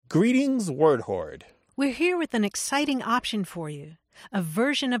Greetings, Word Horde. We're here with an exciting option for you. A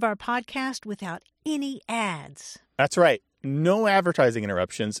version of our podcast without any ads. That's right. No advertising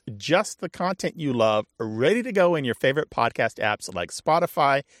interruptions, just the content you love, ready to go in your favorite podcast apps like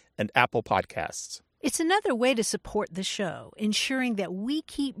Spotify and Apple Podcasts. It's another way to support the show, ensuring that we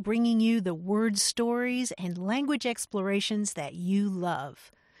keep bringing you the word stories and language explorations that you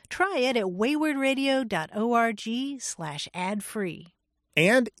love. Try it at waywardradio.org/ad-free.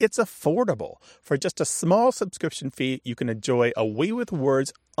 And it's affordable. For just a small subscription fee, you can enjoy Away with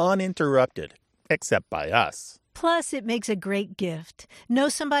Words uninterrupted, except by us. Plus, it makes a great gift. Know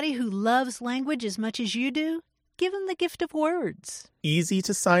somebody who loves language as much as you do? Give them the gift of words. Easy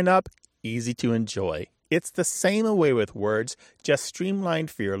to sign up, easy to enjoy. It's the same Away with Words, just streamlined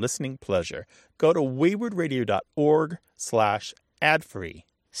for your listening pleasure. Go to waywardradio.org/ad-free.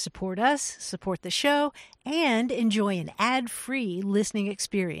 Support us, support the show, and enjoy an ad-free listening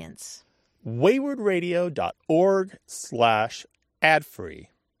experience. waywardradio.org/ad-free.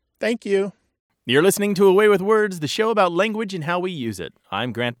 Thank you. You're listening to Away with Words, the show about language and how we use it.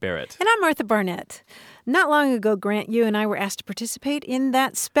 I'm Grant Barrett. And I'm Martha Barnett. Not long ago, Grant, you and I were asked to participate in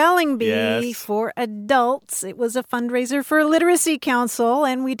that spelling bee for adults. It was a fundraiser for a literacy council,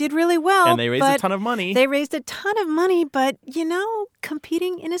 and we did really well. And they raised a ton of money. They raised a ton of money, but, you know,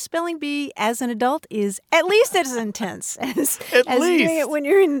 competing in a spelling bee as an adult is at least as intense as doing it when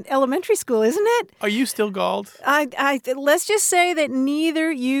you're in elementary school, isn't it? Are you still galled? Let's just say that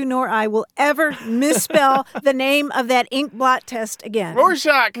neither you nor I will ever misspell the name of that ink blot test again.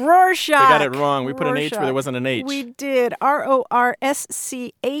 Rorschach! They got it wrong. We put an H where there wasn't an H. We did. Rorschach.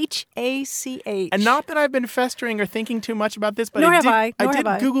 And not that I've been festering or thinking too much about this, but I did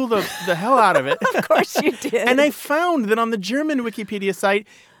Google the hell out of it. Of course you did. And I found that on the German Wikipedia site,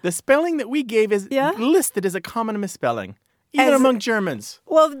 the spelling that we gave is listed as a common misspelling, even among Germans.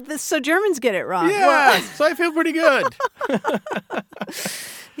 Well, so Germans get it wrong. Yeah, so I feel pretty good.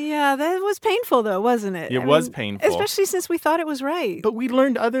 Yeah, that was painful, though, wasn't it? It was painful. Especially since we thought it was right. But we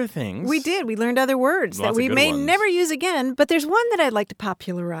learned other things. We did. We learned other words that we may never use again. But there's one that I'd like to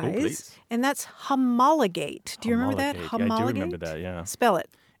popularize, and that's homologate. Do you remember that? Homologate. Yeah, I do remember that, yeah. Spell it.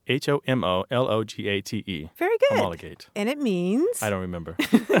 Homologate. Very good. Homologate. And it means? I don't remember.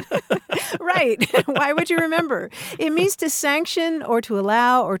 Right. Why would you remember? It means to sanction or to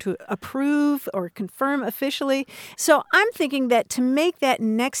allow or to approve or confirm officially. So I'm thinking that to make that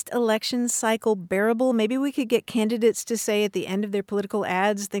next election cycle bearable, maybe we could get candidates to say at the end of their political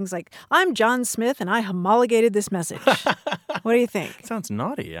ads things like, I'm John Smith and I homologated this message. What do you think? It sounds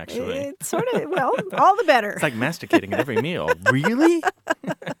naughty, actually. It's sort of, well, all the better. It's like masticating at every meal. Really?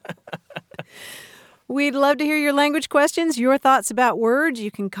 We'd love to hear your language questions, your thoughts about words.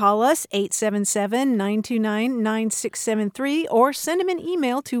 You can call us 877-929-9673 or send them an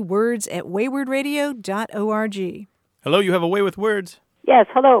email to words@waywardradio.org. Hello, you have a way with words. Yes,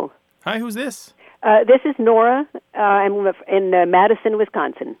 hello. Hi, who's this? This is Nora. I'm in Madison,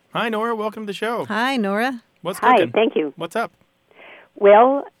 Wisconsin. Hi, Nora. Welcome to the show. Hi, Nora. What's cooking? Hi, thank you. What's up?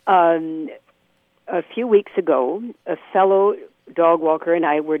 Well, a few weeks ago, a fellow dog walker and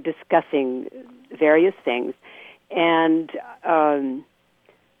I were discussing various things, and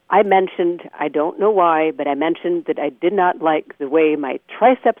I mentioned, I don't know why, but I mentioned that I did not like the way my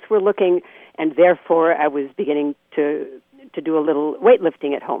triceps were looking, and therefore I was beginning to do a little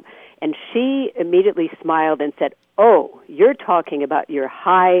weightlifting at home. And she immediately smiled and said, "Oh, you're talking about your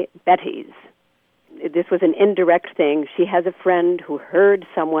high Bettys." This was an indirect thing. She has a friend who heard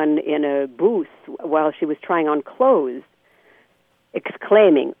someone in a booth while she was trying on clothes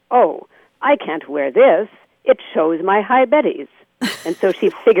exclaiming, "Oh, I can't wear this. It shows my high Bettys." And so she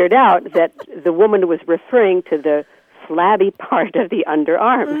figured out that the woman was referring to the flabby part of the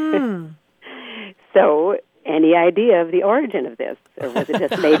underarm. So, any idea of the origin of this? Or was it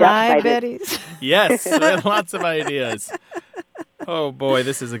just made up by Bettys? Yes, lots of ideas. Oh, boy,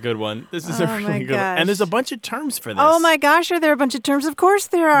 this is a good one. This is a really good one. And there's a bunch of terms for this. Oh, my gosh, are there a bunch of terms? Of course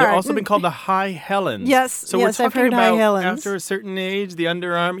there are. They're also been called the high Helens. Yes, so we're talking I've heard about high Helens. After a certain age, the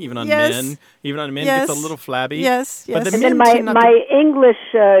underarm, even on men, gets a little flabby. Yes, yes. But the and men then my English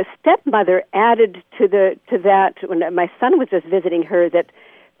stepmother added to that, when my son was just visiting her, that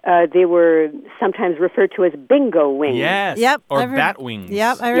they were sometimes referred to as bingo wings. Yes, or bat wings.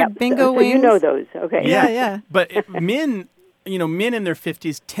 Yep, I heard bingo wings. So you know those, okay. Yeah. But men... men in their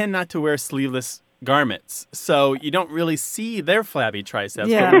 50s tend not to wear sleeveless garments. So you don't really see their flabby triceps.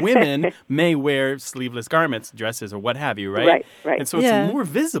 Yeah. But women may wear sleeveless garments, dresses, or what have you, right? Right. And so Yeah. it's more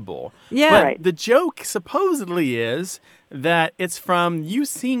visible. Yeah. But Right. the joke supposedly is that it's from you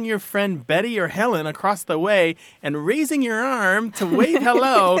seeing your friend Betty or Helen across the way and raising your arm to wave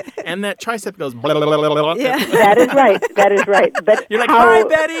hello, and that tricep goes blah, blah, blah, blah, blah. Yeah. That is right. That is right. But You're like, how, hi,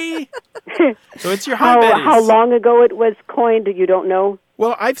 Betty. So it's your hi, Bettys. how long ago it was coined, you don't know?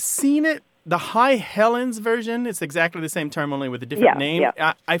 Well, I've seen it. The Hi Helen's version, it's exactly the same term, only with a different name.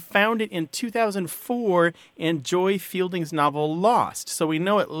 Yeah. I found it in 2004 in Joy Fielding's novel Lost. So we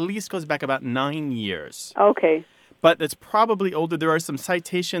know at least goes back about 9 years. Okay. But it's probably older. There are some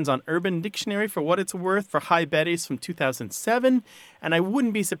citations on Urban Dictionary for what it's worth for Hi Bettys from 2007. And I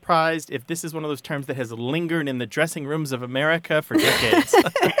wouldn't be surprised if this is one of those terms that has lingered in the dressing rooms of America for decades.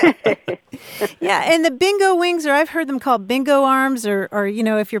 Yeah, and the bingo wings, or I've heard them called bingo arms, or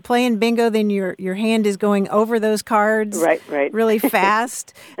if you're playing bingo, then your hand is going over those cards Right. really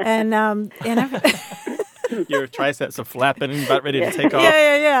fast. and I've, Your triceps are flapping and about ready to take off.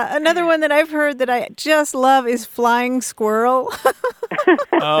 yeah. Another one that I've heard that I just love is flying squirrel.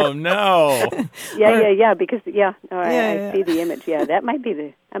 Oh, no. Yeah. Because I Yeah. see the image. Yeah, that might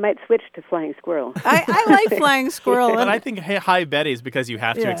be I might switch to flying squirrel. I like flying squirrel. But I think Hi Bettys, because you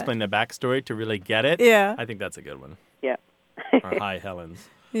have to Yeah. explain the backstory to really get it. Yeah. I think that's a good one. Yeah. Or Hi Helen's.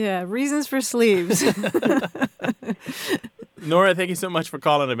 Yeah, reasons for sleeves. Nora, thank you so much for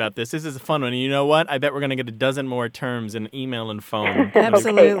calling about this. This is a fun one. And you know what? I bet we're going to get a dozen more terms in email and phone.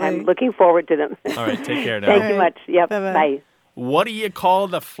 Absolutely. Okay, I'm looking forward to them. All right, take care now. Thank you much. Yep. Bye-bye. Bye. What do you call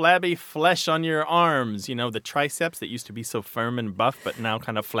the flabby flesh on your arms? You know, the triceps that used to be so firm and buff, but now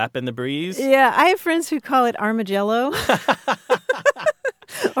kind of flap in the breeze? Yeah, I have friends who call it armadillo.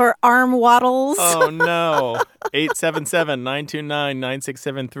 Or arm waddles. Oh, no.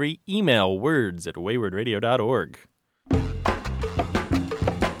 877-929-9673. Email words@waywardradio.org.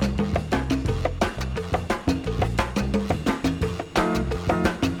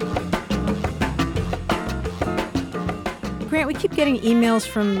 Grant, we keep getting emails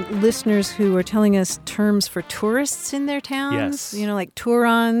from listeners who are telling us terms for tourists in their towns. Yes. You know, like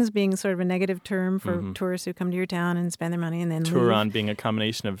Tourons being sort of a negative term for tourists who come to your town and spend their money and then leave. Turon being a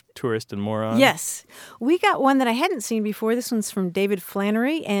combination of tourist and moron. Yes. We got one that I hadn't seen before. This one's from David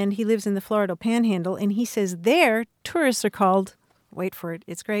Flannery, and he lives in the Florida Panhandle. And he says there, tourists are called, wait for it,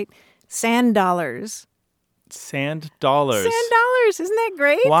 it's great, sand dollars. Sand dollars. Sand dollars. Isn't that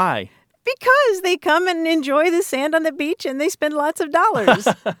great? Why? Because they come and enjoy the sand on the beach and they spend lots of dollars.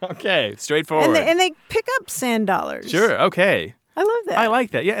 Okay, straightforward. and they pick up sand dollars. Sure, okay. I love that. I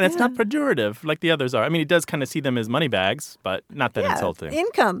like that. Yeah, and it's not pejorative like the others are. I mean, he does kind of see them as money bags, but not that insulting.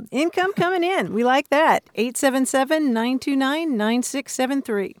 Income coming in. We like that.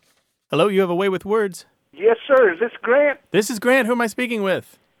 877-929-9673. Hello, you have a way with words. Yes, sir. Is this Grant? This is Grant. Who am I speaking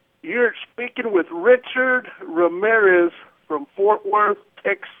with? You're speaking with Richard Ramirez from Fort Worth,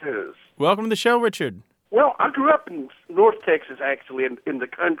 Texas. Welcome to the show, Richard. Well, I grew up in North Texas, actually, in the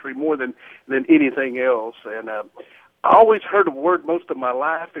country more than anything else. And I always heard a word most of my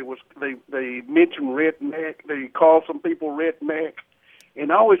life. It was they mentioned redneck. They call some people redneck.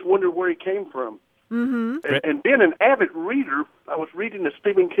 And I always wondered where he came from. Mm-hmm. And being an avid reader, I was reading a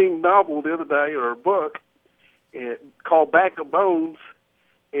Stephen King novel the other day, or a book, called Back of Bones,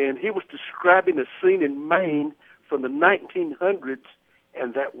 and he was describing a scene in Maine from the 1900s,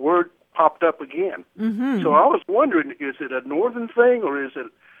 and that word popped up again. Mm-hmm. So I was wondering, is it a northern thing, or is it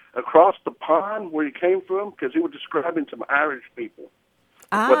across the pond where he came from? Because he was describing some Irish people,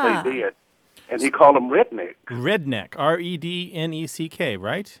 what they did, and he called them redneck. Redneck, R-E-D-N-E-C-K,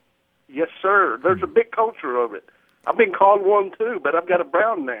 right? Yes, sir. There's a big culture of it. I've been called one, too, but I've got a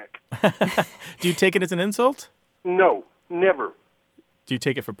brown neck. Do you take it as an insult? No, never. Do you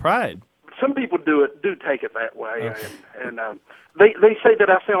take it for pride? Some people do take it that way, and they say that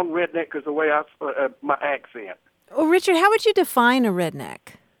I sound redneck because the way my accent. Well, Richard, how would you define a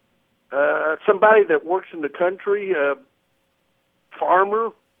redneck? Somebody that works in the country,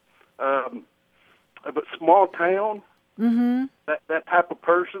 farmer, but small town. Mm-hmm. That type of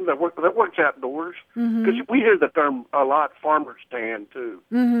person that works outdoors. Because we hear the term a lot, farmer's tan too.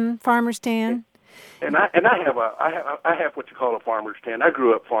 Mm-hmm. Farmer's tan. And I have what you call a farmer's tan. I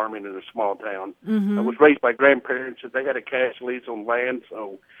grew up farming in a small town. Mm-hmm. I was raised by grandparents, and they had a cash lease on land.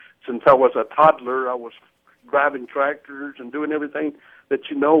 So since I was a toddler, I was driving tractors and doing everything that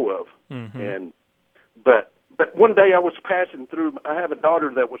you know of. Mm-hmm. But one day I was passing through. I have a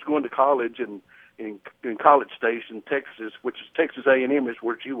daughter that was going to college in College Station, Texas, which is Texas A&M is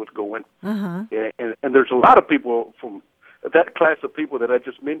where she was going. Uh-huh. And there's a lot of people from that class of people that I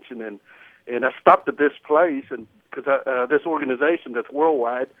just mentioned, and And I stopped at this place, and because this organization that's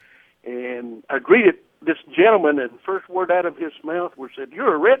worldwide, and I greeted this gentleman, and the first word out of his mouth was, said,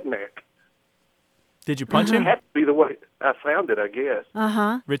 "You're a redneck." Did you punch him? It had to be the way I sounded, I guess.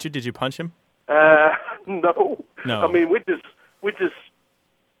 Richard, did you punch him? No. No. I mean, we just.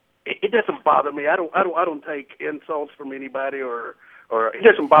 It doesn't bother me. I don't take insults from anybody, or it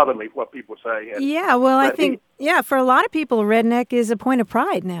doesn't bother me what people say. And, yeah, well, I think for a lot of people, redneck is a point of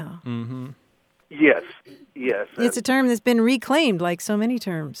pride now. Mm-hmm. Yes. It's a term that's been reclaimed, like so many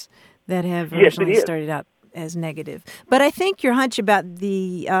terms that have originally started out as negative. But I think your hunch about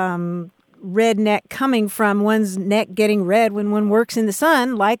the redneck coming from one's neck getting red when one works in the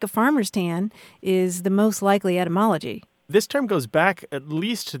sun, like a farmer's tan, is the most likely etymology. This term goes back at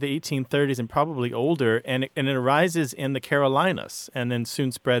least to the 1830s and probably older, and it arises in the Carolinas and then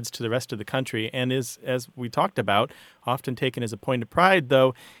soon spreads to the rest of the country and is, as we talked about, often taken as a point of pride,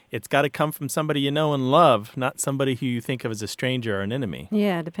 though it's got to come from somebody you know and love, not somebody who you think of as a stranger or an enemy.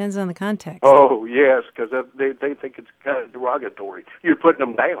 Yeah, it depends on the context. Oh, yes, because they think it's kind of derogatory. You're putting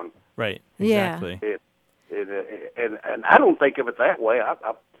them down. Right, exactly. Yeah. And I don't think of it that way.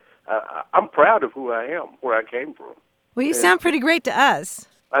 I'm proud of who I am, where I came from. Well, you sound pretty great to us.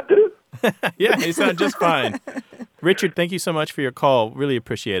 I do. Yeah, you sound just fine. Richard, thank you so much for your call. Really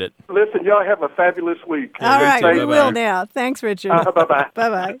appreciate it. Listen, y'all have a fabulous week. All right, we Bye-bye. will now. Thanks, Richard. Bye-bye.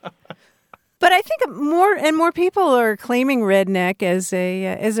 Bye-bye. But I think more and more people are claiming redneck as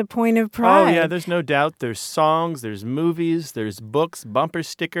a point of pride. Oh, yeah, there's no doubt. There's songs, there's movies, there's books, bumper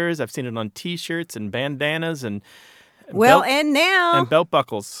stickers. I've seen it on T-shirts and bandanas and and belt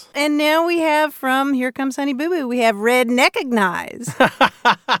buckles. And now we have from Here Comes Honey Boo Boo, we have redneckignize.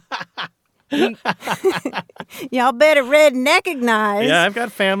 Y'all better redneckignize. Yeah, I've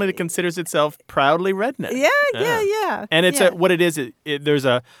got family that considers itself proudly redneck. Yeah. And it's what it is. There's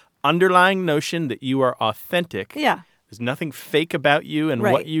a underlying notion that you are authentic. Yeah. There's nothing fake about you and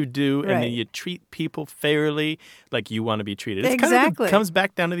what you do, and Right. then you treat people fairly like you want to be treated. Exactly. It comes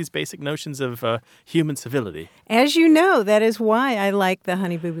back down to these basic notions of human civility. As you know, that is why I like the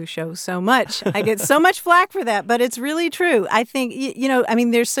Honey Boo Boo Show so much. I get so much flack for that, but it's really true. I think,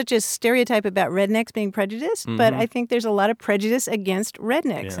 there's such a stereotype about rednecks being prejudiced, but I think there's a lot of prejudice against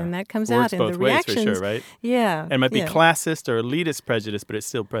rednecks, and that comes out in the reactions. Works both ways, for sure, right? Yeah. And it might be classist or elitist prejudice, but it's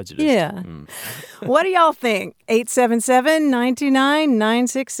still prejudice. Yeah. What do y'all think?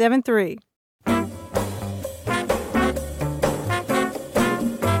 877-929-9673.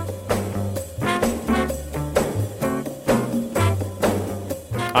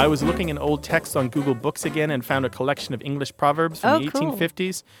 I was looking in old texts on Google Books again and found a collection of English proverbs from the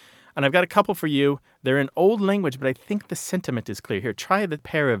 1850s. And I've got a couple for you. They're in old language, but I think the sentiment is clear. Here, try the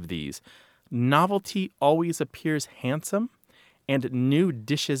pair of these. Novelty always appears handsome, and new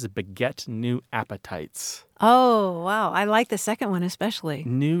dishes beget new appetites. Oh, wow. I like the second one especially.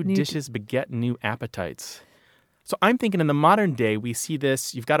 New dishes beget new appetites. So I'm thinking in the modern day, we see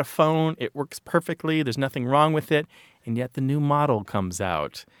this. You've got a phone. It works perfectly. There's nothing wrong with it. And yet the new model comes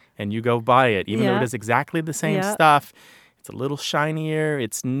out, and you go buy it, even though it is exactly the same stuff. It's a little shinier.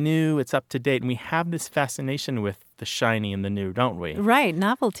 It's new. It's up to date. And we have this fascination with the shiny and the new, don't we? Right,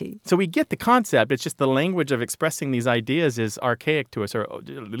 novelty. So we get the concept. It's just the language of expressing these ideas is archaic to us, or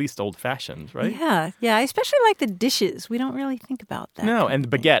at least old-fashioned, right? Yeah. I especially like the dishes. We don't really think about that. No, and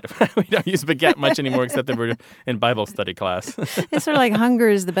the baguette. We don't use baguette much anymore, except that we're in Bible study class. It's sort of like hunger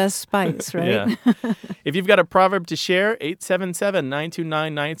is the best spice, right? Yeah. If you've got a proverb to share,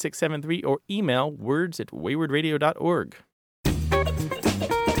 877-929-9673, or email words@waywardradio.org.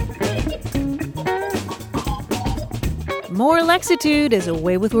 More Lexitude as A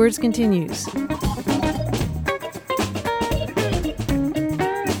Way with Words continues.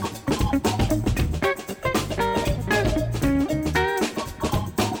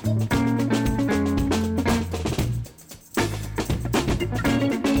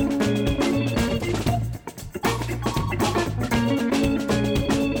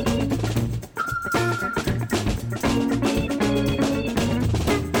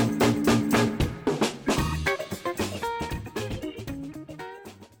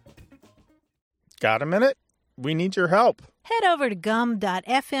 Got a minute? We need your help. Head over to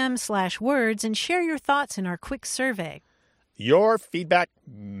gum.fm/words and share your thoughts in our quick survey. Your feedback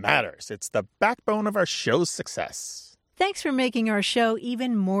matters. It's the backbone of our show's success. Thanks for making our show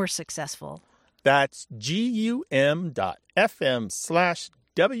even more successful. That's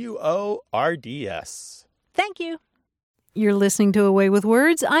gum.fm/WORDS. Thank you. You're listening to A Way with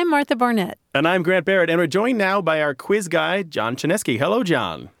Words. I'm Martha Barnett. And I'm Grant Barrett, and we're joined now by our quiz guy, John Chinesky. Hello,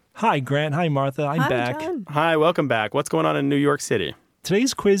 John. Hi, Grant. Hi, Martha. I'm back. John. Hi, welcome back. What's going on in New York City?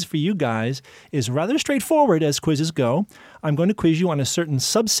 Today's quiz for you guys is rather straightforward as quizzes go. I'm going to quiz you on a certain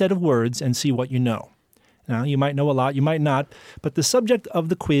subset of words and see what you know. Now, you might know a lot, you might not, but the subject of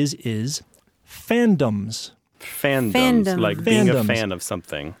the quiz is fandoms. Fandoms, like being a Fandoms. fan of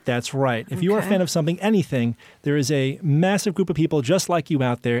something. That's right. If you are a Okay. fan of something, anything, there is a massive group of people just like you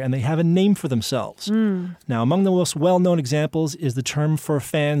out there, and they have a name for themselves. Now, among the most well-known examples is the term for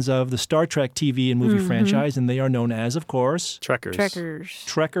fans of the Star Trek TV and movie franchise, and they are known as, of course, Trekkers.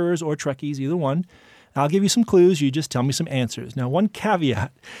 Trekkers or Trekkies, either one. I'll give you some clues. You just tell me some answers. Now, one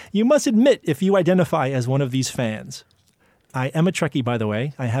caveat. You must admit if you identify as one of these fans. I am a Trekkie, by the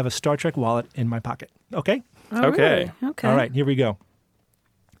way. I have a Star Trek wallet in my pocket. Okay? Oh, Okay. really? Okay. All right, here we go.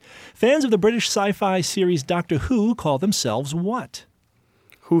 Fans of the British sci-fi series Doctor Who call themselves what?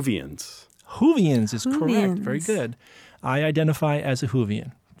 Whovians. Whovians is correct. Very Whovians. good. I identify as a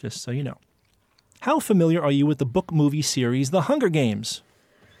Whovian, just so you know. How familiar are you with the book movie series The Hunger Games?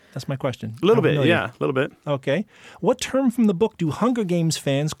 That's my question. A little How bit, familiar? yeah, a little bit. Okay. What term from the book do Hunger Games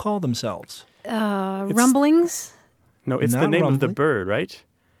fans call themselves? Rumblings? No, it's the Not name of the rumbling. bird, right?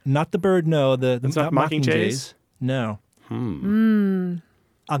 Not the bird, no. The It's not Mockingjays? No.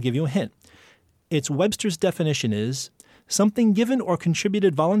 I'll give you a hint. Its Webster's definition is something given or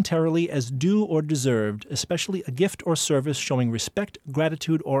contributed voluntarily as due or deserved, especially a gift or service showing respect,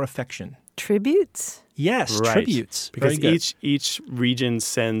 gratitude, or affection. Tributes? Yes, Right. tributes. Because Very good. each region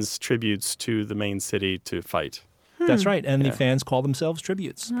sends tributes to the main city to fight. That's right, and the Yeah. fans call themselves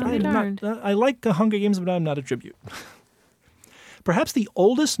tributes. Oh, I'm darned. not, I like Hunger Games, but I'm not a tribute. Perhaps the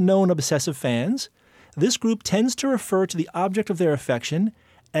oldest known obsessive fans, this group tends to refer to the object of their affection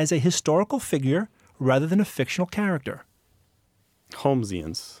as a historical figure rather than a fictional character.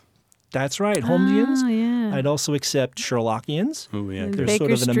 Holmesians. That's right, Holmesians. Oh, yeah. I'd also accept Sherlockians. Oh, yeah. And They're good. Baker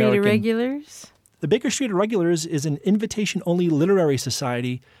sort of an Street American- Irregulars? The Baker Street Irregulars is an invitation-only literary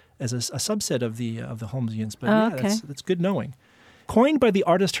society as a subset of the Holmesians. But Oh, yeah, okay. that's good knowing. Coined by the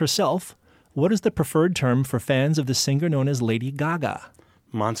artist herself, what is the preferred term for fans of the singer known as Lady Gaga?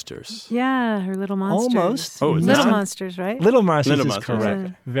 Monsters. Yeah, her Little Monsters. Almost. Oh, is Little that- Monsters, right? Little Monsters Little is Monsters, correct.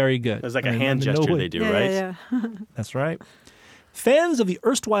 okay. Very good. There's like a I hand know gesture what- they do, yeah, right? yeah, yeah. That's right. Fans of the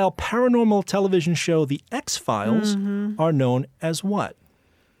erstwhile paranormal television show The X-Files are known as what?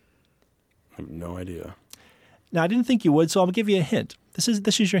 I have no idea. Now, I didn't think you would, so I'll give you a hint. This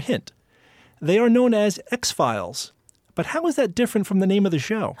is your hint. They are known as X-Files. But how is that different from the name of the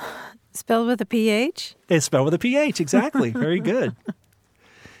show? Spelled with a PH? It's spelled with a PH, exactly. Very good.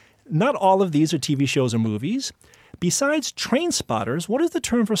 Not all of these are TV shows or movies. Besides train spotters, what is the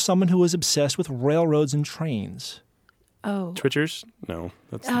term for someone who is obsessed with railroads and trains? Oh. Twitchers? No,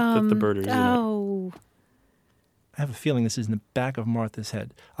 that's the birders, isn't it? Oh. I have a feeling this is in the back of Martha's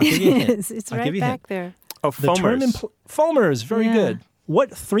head. I'll give you a hint. It's I'll right give you a hint. back there. Oh, The term foamers. foamers, very Yeah. good.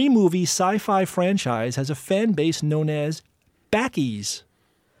 What three-movie sci-fi franchise has a fan base known as backies?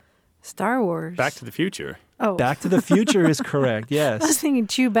 Star Wars. Back to the Future. Oh. Back to the Future is correct, I was yes. thinking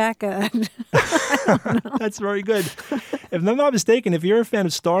Chewbacca. That's very good. If I'm not mistaken, if you're a fan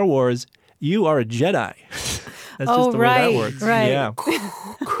of Star Wars, you are a Jedi. That's Oh, just the way that right, works. right. Yeah.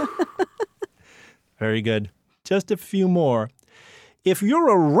 Very good. Just a few more. If you're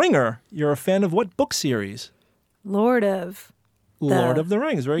a ringer, you're a fan of what book series? Lord of. Lord The- of the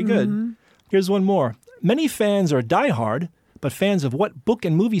Rings. Very good. Here's one more. Many fans are diehard, but fans of what book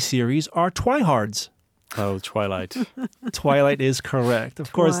and movie series are twihards? Oh, Twilight. Twilight is correct.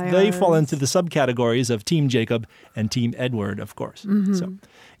 Of course, they fall Twihards. into the subcategories of Team Jacob and Team Edward, of course. So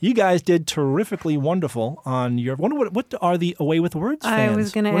you guys did terrifically wonderful on your... What are the Away with Words I fans?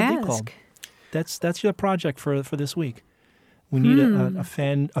 was going to What are they ask. called? That's your project for this week. We need a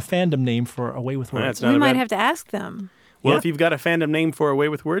fandom name for Away with Words. That's We not a might bad- have to ask them. Well, Yeah. if you've got a fandom name for Away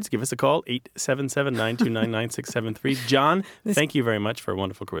with Words, give us a call, 877-929-9673. John, thank you very much for a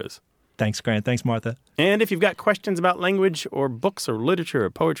wonderful quiz. Thanks, Grant. Thanks, Martha. And if you've got questions about language or books or literature or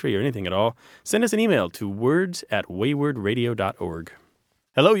poetry or anything at all, send us an email to words@waywardradio.org.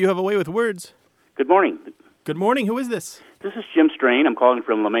 Hello, you have Away with Words. Good morning. Good morning. Who is this? This is Jim Strain. I'm calling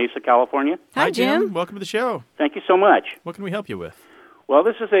from La Mesa, California. Hi, Jim. Welcome to the show. Thank you so much. What can we help you with? Well,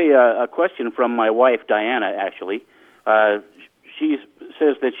 this is a question from my wife, Diana, actually. She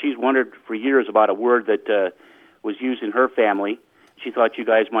says that she's wondered for years about a word that was used in her family. She thought you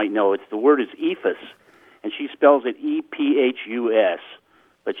guys might know. The word is ephus, and she spells it E-P-H-U-S,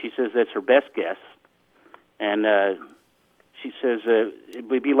 but she says that's her best guess. And she says it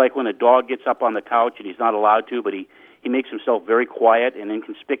would be like when a dog gets up on the couch and he's not allowed to, but he makes himself very quiet and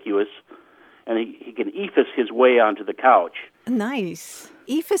inconspicuous, and he can ephus his way onto the couch. Nice.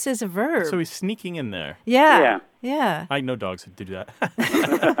 ephus as a verb. So he's sneaking in there. Yeah. I know dogs who do that.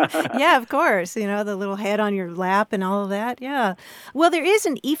 Yeah, of course. You know, the little head on your lap and all of that. Yeah. Well, there is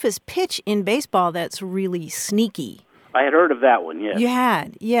an ephus pitch in baseball that's really sneaky. I had heard of that one, yes. You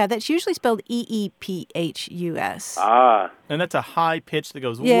had. Yeah, that's usually spelled EEPHUS. Ah. And that's a high pitch that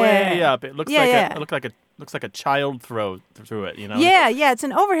goes Yeah. way up. It looks Yeah, looks like a child throw through it, you know? Yeah, it's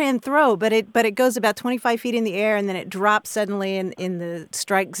an overhand throw, but it goes about 25 feet in the air, and then it drops suddenly in the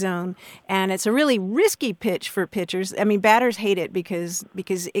strike zone. And it's a really risky pitch for pitchers. I mean, batters hate it because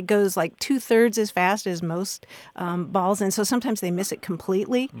it goes like 2/3 as fast as most balls, and so sometimes they miss it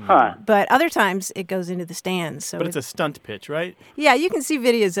completely. Huh. But other times it goes into the stands. So But it's a stunt pitch, right? Yeah, you can see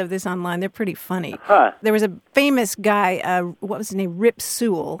videos of this online. They're pretty funny. Huh. There was a famous guy, what was his name? Rip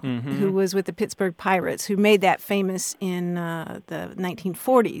Sewell, who was with the Pittsburgh Pirates, who made that famous in the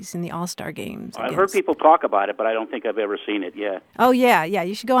 1940s in the All-Star games. I've heard people talk about it, but I don't think I've ever seen it, yeah. Oh, yeah.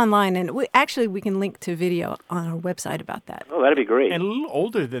 You should go online. And we can link to video on our website about that. Oh, that'd be great. And a little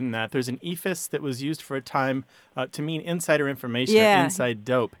older than that, there's an ephus that was used for a time to mean insider information or Yeah. inside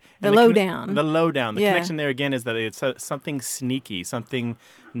dope. The And lowdown. The lowdown. The Yeah. connection there, again, is that it's something sneaky, something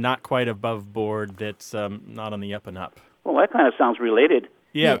not quite above board that's not on the up and up. Well, that kind of sounds related.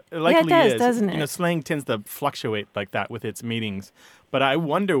 Yeah, Yeah, it likely it does, is. doesn't You know, it? slang tends to fluctuate like that with its meanings. But I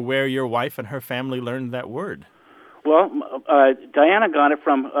wonder where your wife and her family learned that word. Well, Diana got it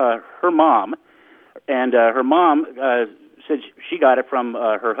from her mom, and her mom said she got it from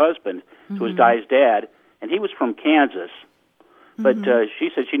her husband, who was Di's dad, and he was from Kansas. But she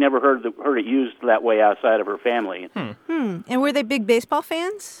said she never heard it used that way outside of her family. And were they big baseball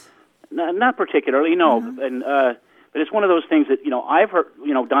fans? Not particularly, no. And but it's one of those things that I've heard.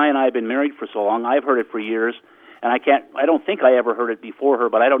 Di and I have been married for so long. I've heard it for years, and I don't think I ever heard it before her,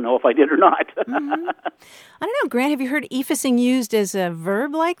 but I don't know if I did or not. I don't know, Grant, have you heard ephusing used as a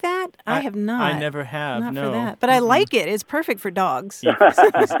verb like that? I have not. I never have, Not no. for that. But I like it. It's perfect for dogs. He's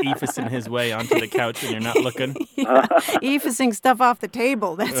ephusing his way onto the couch when you're not looking. Ephusing stuff off the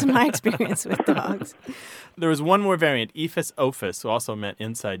table. That's my experience with dogs. There was one more variant, ephus ophus, who also meant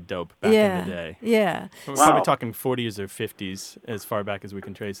inside dope back in the day. Yeah. We're probably talking 40s or 50s as far back as we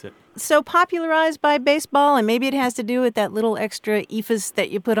can trace it. So popularized by baseball, and maybe it has to do with that little extra ephus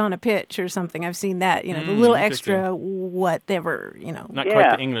that you put on a pitch or something. I've seen that, the little extra whatever, Not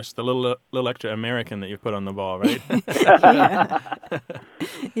quite the English, the little extra American that you put on the ball, right?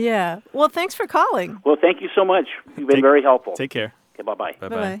 Yeah. Well, thanks for calling. Well, thank you so much. You've been very helpful. Take care. Okay, bye-bye.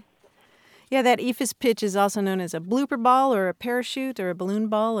 Bye-bye. Bye-bye. Yeah, that ephus pitch is also known as a blooper ball or a parachute or a balloon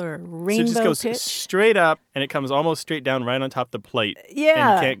ball or a rainbow So it just goes pitch. straight up, and it comes almost straight down right on top of the plate.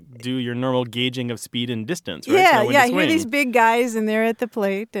 Yeah. And you can't do your normal gauging of speed and distance, right? Yeah, So when you Here are these swing, big guys, and they're at the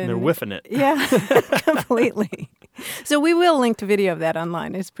plate. And they're whiffing it. Yeah, completely. So we will link to video of that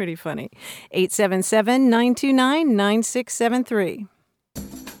online. It's pretty funny. 877-929-9673.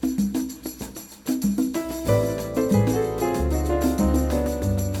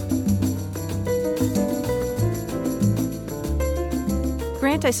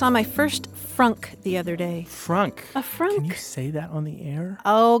 Grant, I saw my first frunk the other day. Frunk. A frunk? Can you say that on the air?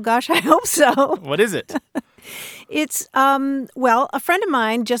 Oh, gosh, I hope so. What is it? It's, a friend of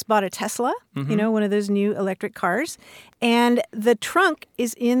mine just bought a Tesla, one of those new electric cars, and the trunk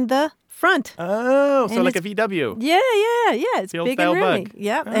is in the front. Oh, so And like a it's- VW. Yeah. It's The old big and style roomy. bug.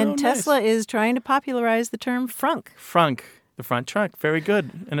 Yeah, Oh, and nice. Tesla is trying to popularize the term frunk. Frunk. The front trunk. Very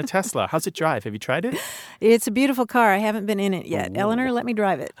good. And a Tesla. How's it drive? Have you tried it? It's a beautiful car. I haven't been in it yet. Eleanor, let me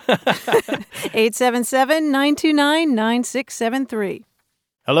drive it. 877-929-9673.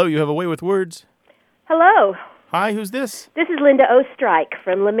 Hello, you have a way with words. Hello. Hi, who's this? This is Linda Ostrike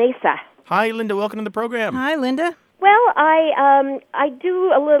from La Mesa. Hi, Linda. Welcome to the program. Hi, Linda. Well, I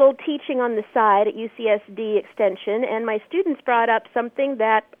do a little teaching on the side at UCSD Extension, and my students brought up something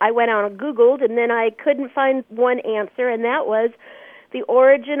that I went out and Googled, and then I couldn't find one answer, and that was the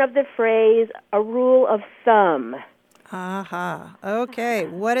origin of the phrase, a rule of thumb. Aha. Okay.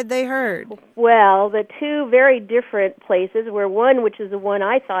 What had they heard? Well, the two very different places were one, which is the one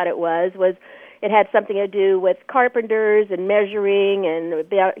I thought it was it had something to do with carpenters and measuring and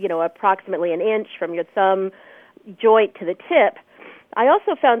about, approximately an inch from your thumb joint to the tip. I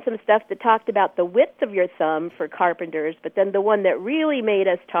also found some stuff that talked about the width of your thumb for carpenters, but then the one that really made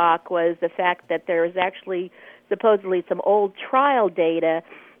us talk was the fact that there is actually supposedly some old trial data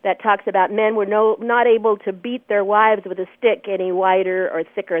that talks about men were not able to beat their wives with a stick any wider or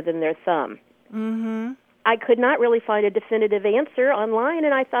thicker than their thumb. Mm-hmm. I could not really find a definitive answer online,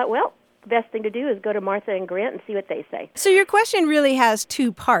 and I thought, well, the best thing to do is go to Martha and Grant and see what they say. So your question really has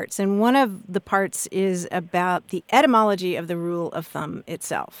two parts, and one of the parts is about the etymology of the rule of thumb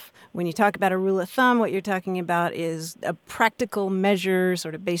itself. When you talk about a rule of thumb, what you're talking about is a practical measure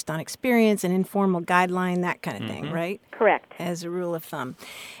sort of based on experience, an informal guideline, that kind of thing, right? Correct. As a rule of thumb.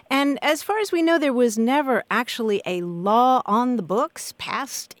 And as far as we know, there was never actually a law on the books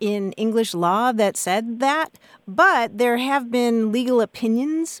passed in English law that said that, but there have been legal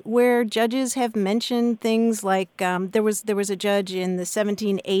opinions where judges have mentioned things like there was a judge in the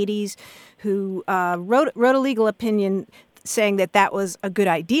 1780s who wrote a legal opinion saying that was a good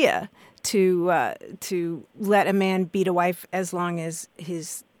idea to let a man beat a wife as long as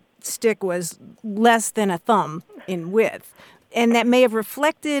his stick was less than a thumb in width. And that may have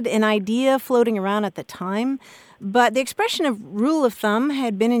reflected an idea floating around at the time, but the expression of rule of thumb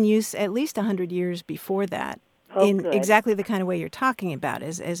had been in use at least 100 years before that. In exactly the kind of way you're talking about,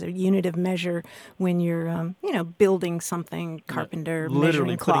 as a unit of measure when you're, building something, carpenter, literally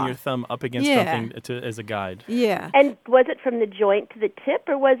measuring cloth. putting your thumb up against something as a guide. Yeah. And was it from the joint to the tip,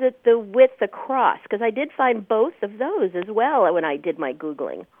 or was it the width across? Because I did find both of those as well when I did my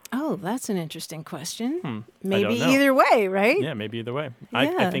Googling. Oh, that's an interesting question. I Maybe don't know. either way, right? Yeah, maybe either way.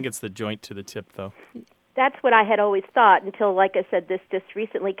 Yeah. I think it's the joint to the tip, though. That's what I had always thought until, like I said, this just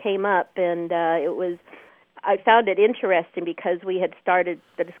recently came up, and I found it interesting because we had started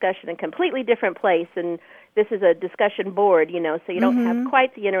the discussion in a completely different place, and this is a discussion board, so you don't have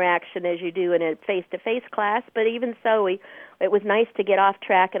quite the interaction as you do in a face-to-face class, but even so, it was nice to get off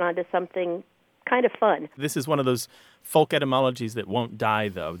track and onto something kind of fun. This is one of those folk etymologies that won't die,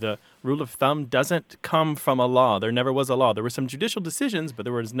 though. The rule of thumb doesn't come from a law. There never was a law. There were some judicial decisions, but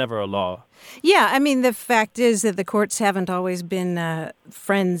there was never a law. Yeah, I mean, the fact is that the courts haven't always been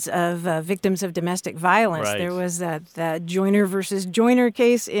friends of victims of domestic violence. Right. There was the Joyner versus Joyner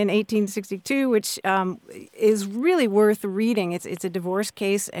case in 1862, which is really worth reading. It's a divorce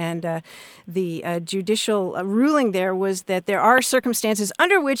case, and the judicial ruling there was that there are circumstances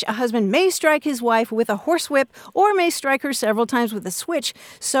under which a husband may strike his wife with a horsewhip or may strike her several times with a switch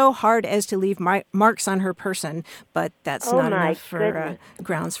so hard as to leave marks on her person, but that's not enough for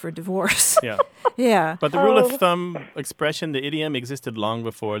grounds for divorce. Yeah. Yeah. But the rule of thumb expression, the idiom, existed long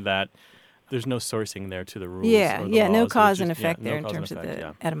before that. There's no sourcing there to the rules. Yeah, or the no laws. cause It's and just- effect no there in cause and terms of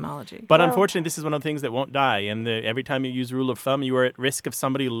effect, the etymology. But unfortunately, this is one of the things that won't die. And every time you use rule of thumb, you are at risk of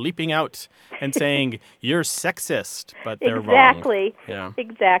somebody leaping out and saying, you're sexist. But they're Exactly. wrong. Yeah.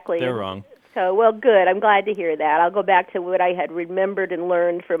 Exactly. They're wrong. So, well, good. I'm glad to hear that. I'll go back to what I had remembered and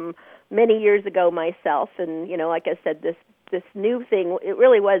learned from many years ago myself. And, like I said, this new thing, it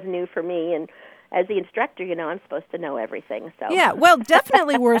really was new for me. And as the instructor, I'm supposed to know everything. So Yeah, well,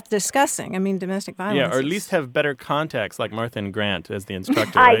 definitely worth discussing. I mean, domestic violence. Yeah, or at is- least have better contacts like Martha and Grant as the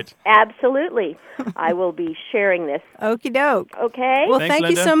instructor, right? Absolutely. I will be sharing this. Okie doke. Okay? Well, Thanks, thank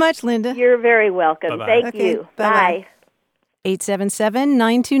you Linda. so much, Linda. You're very welcome. Bye-bye. Thank Okay, you. bye-bye. Bye.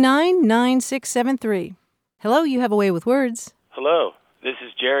 877-929-9673. Hello, you have a way with words. Hello, this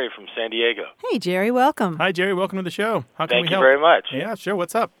is Jerry from San Diego. Hey, Jerry, welcome. Hi, Jerry. Welcome to the show. How can Thank we you help? very much. Yeah, sure.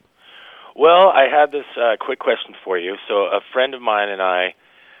 What's up? Well, I had this quick question for you. So a friend of mine and I,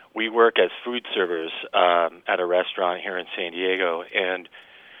 we work as food servers at a restaurant here in San Diego, and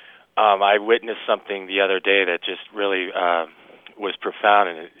I witnessed something the other day that just really was profound,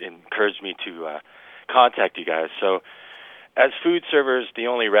 and it encouraged me to contact you guys. So as food servers, the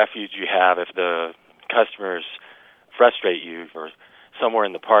only refuge you have if the customers frustrate you, or somewhere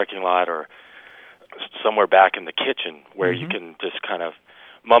in the parking lot or somewhere back in the kitchen where you can just kind of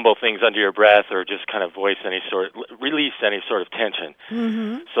mumble things under your breath or just kind of release any sort of tension.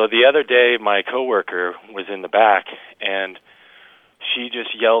 So the other day, my coworker was in the back, and she just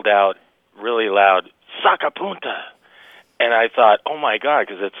yelled out really loud, "Sacapunta!" And I thought, oh my God,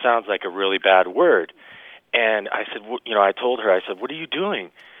 because it sounds like a really bad word. And I said, I told her, I said, "What are you doing?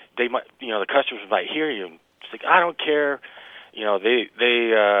 They might, the customers might hear you." And she's like, "I don't care. I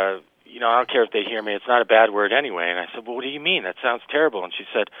don't care if they hear me. It's not a bad word anyway." And I said, "Well, what do you mean? That sounds terrible." And she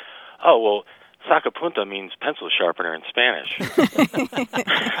said, "Oh, well, sacapunta means pencil sharpener in Spanish."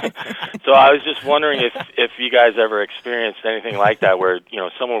 So I was just wondering if you guys ever experienced anything like that, where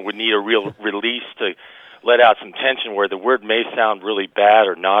someone would need a real release to let out some tension, where the word may sound really bad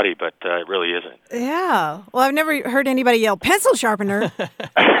or naughty, but it really isn't. Yeah. Well, I've never heard anybody yell pencil sharpener.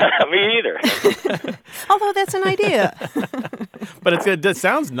 Me either. Although that's an idea. But it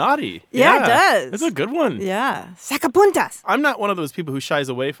sounds naughty. Yeah, it does. It's a good one. Yeah. Sacapuntas. I'm not one of those people who shies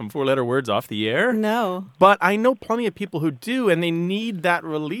away from four-letter words off the air. No. But I know plenty of people who do, and they need that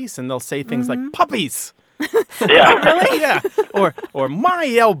release, and they'll say things like puppies. Yeah. Really? Yeah. Or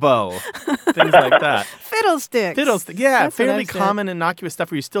my elbow. Things like that. Fiddlesticks. Fiddlestick. Yeah, That's what fairly I've said. common, innocuous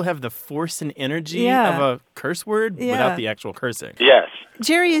stuff where you still have the force and energy Yeah. of a curse word Yeah. without the actual cursing. Yes.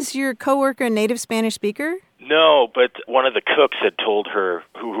 Jerry, is your coworker a native Spanish speaker? No, but one of the cooks had told her,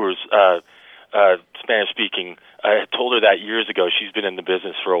 who was Spanish speaking, had told her that years ago. She's been in the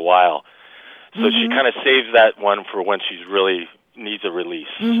business for a while, so she kind of saves that one for when she's really needs a release.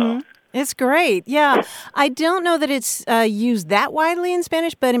 So. It's great. Yeah. I don't know that it's used that widely in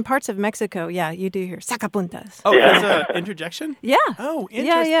Spanish, but in parts of Mexico, yeah, you do hear sacapuntas. Oh, Yeah. as an interjection? Yeah. Oh, Yeah,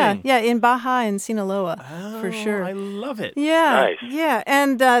 interesting. yeah. In Baja and Sinaloa, for sure. I love it. Yeah, Nice. yeah,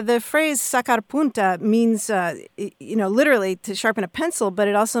 and the phrase sacar punta means, literally to sharpen a pencil, but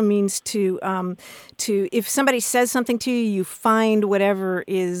it also means to if somebody says something to you, you find whatever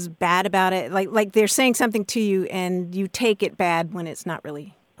is bad about it, like they're saying something to you, and you take it bad when it's not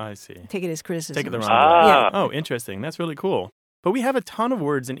really. I see. Take it as criticism. Take it the or wrong something. way. Ah. Oh, interesting. That's really cool. But we have a ton of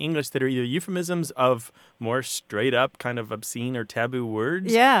words in English that are either euphemisms of more straight up kind of obscene or taboo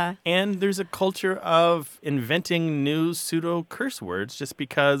words. Yeah. And there's a culture of inventing new pseudo curse words just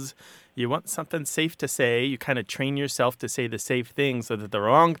because you want something safe to say. You kind of train yourself to say the safe thing so that the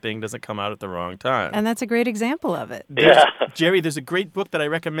wrong thing doesn't come out at the wrong time. And that's a great example of it. Jerry, there's a great book that I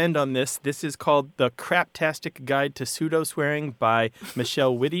recommend on this. This is called The Craptastic Guide to Pseudo-Swearing by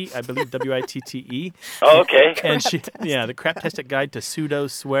Michelle Witte, I believe, W-I-T-T-E. Oh, okay. And The Craptastic Guide to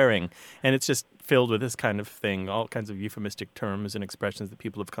Pseudo-Swearing. And it's just filled with this kind of thing, all kinds of euphemistic terms and expressions that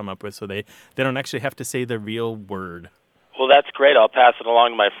people have come up with so they don't actually have to say the real word. Well, that's great. I'll pass it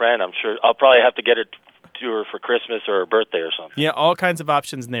along to my friend. I'm sure I'll probably have to get it to her for Christmas or her birthday or something. Yeah, all kinds of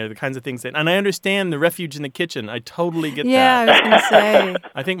options in there, the kinds of things that... And I understand the refuge in the kitchen. I totally get Yeah, that. I was going to say.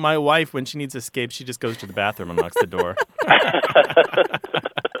 I think my wife, when she needs escape, she just goes to the bathroom and locks the door.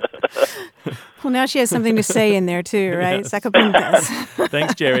 Well, now she has something to say in there, too, right? Sacapuntas.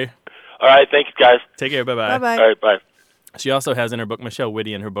 Thanks, Jerry. All right. Thanks, guys. Take care. Bye-bye. Bye-bye. All right. Bye. She also has in her book, Michelle Witte,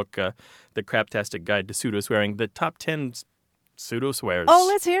 in her book, The Craptastic Guide to Pseudo-Swearing, the top 10 pseudo-swears. Oh,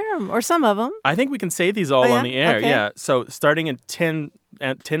 let's hear them, or some of them. I think we can say these all Oh, yeah? on the air. Okay. Yeah. So starting at 10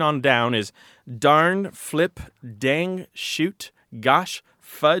 on down is darn, flip, dang, shoot, gosh,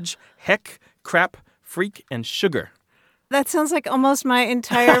 fudge, heck, crap, freak, and sugar. That sounds like almost my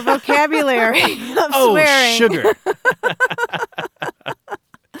entire vocabulary of swearing. Sugar.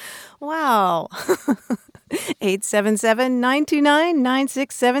 Wow.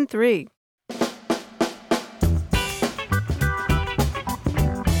 877-929-9673.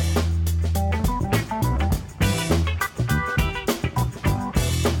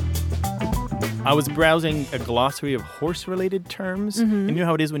 I was browsing a glossary of horse-related terms. And you know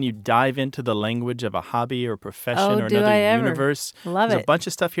how it is when you dive into the language of a hobby or profession Oh, or do another I ever. universe. Love There's it. a bunch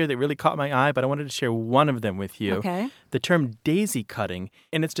of stuff here that really caught my eye, but I wanted to share one of them with you. Okay. The term daisy cutting,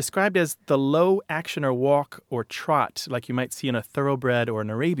 and it's described as the low action or walk or trot like you might see in a thoroughbred or an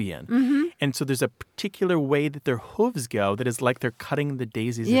Arabian. And so there's a particular way that their hooves go that is like they're cutting the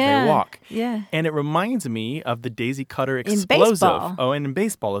daisies as they walk. Yeah. And it reminds me of the daisy cutter In explosive. baseball. Oh, and in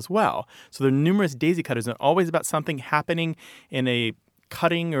baseball as well. So there are numerous daisy cutters, and always about something happening in a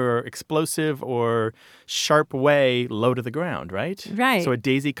cutting or explosive or sharp way low to the ground, right? Right. So a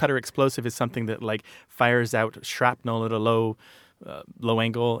daisy cutter explosive is something that like fires out shrapnel at a low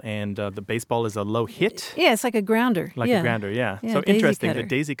angle, and the baseball is a low hit. Yeah, it's like a grounder. Like yeah. a grounder, yeah. Yeah, So daisy interesting. cutter. The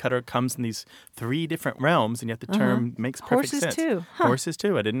daisy cutter comes in these three different realms, and yet the term makes perfect Horses sense. too. Huh. Horses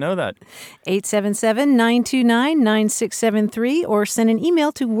too. I didn't know that. 877-929-9673 or send an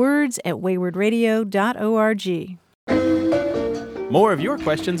email to words@waywardradio.org. More of your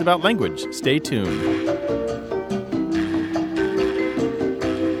questions about language. Stay tuned.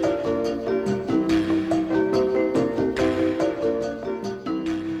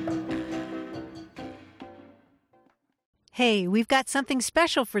 Hey, we've got something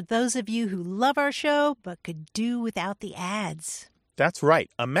special for those of you who love our show but could do without the ads. That's right.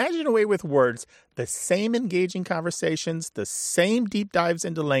 Imagine a way with words, the same engaging conversations, the same deep dives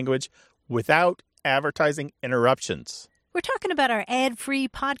into language without advertising interruptions. We're talking about our ad-free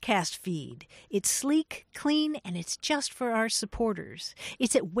podcast feed. It's sleek, clean, and it's just for our supporters.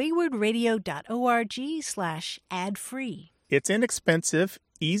 It's at waywardradio.org/ad-free. It's inexpensive,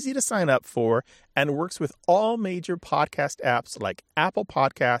 easy to sign up for, and works with all major podcast apps like Apple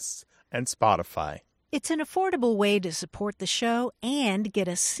Podcasts and Spotify. It's an affordable way to support the show and get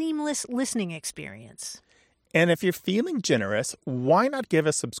a seamless listening experience. And if you're feeling generous, why not give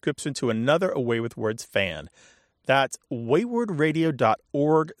a subscription to another Away with Words fan? That's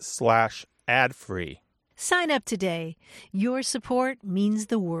waywardradio.org/ad-free. Sign up today. Your support means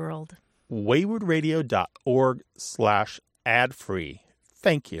the world. waywardradio.org/ad-free.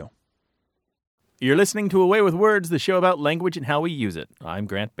 Thank you. You're listening to Away with Words, the show about language and how we use it. I'm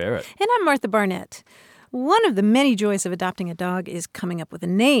Grant Barrett. And I'm Martha Barnett. One of the many joys of adopting a dog is coming up with a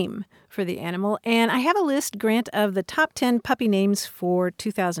name for the animal. And I have a list, Grant, of the top 10 puppy names for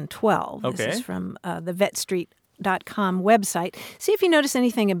 2012. Okay. This is from the vetstreet.com website. See if you notice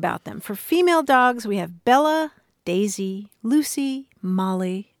anything about them. For female dogs, we have Bella, Daisy, Lucy,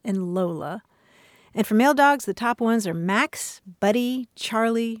 Molly, and Lola. And for male dogs, the top ones are Max, Buddy,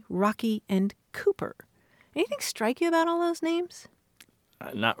 Charlie, Rocky, and Cooper. Anything strike you about all those names?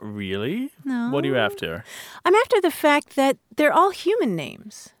 Not really. No. What are you after? I'm after the fact that they're all human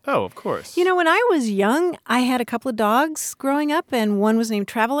names. Oh, of course. You know, when I was young, I had a couple of dogs growing up, and one was named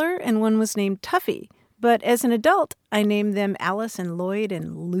Traveler and one was named Tuffy. But as an adult, I named them Alice and Lloyd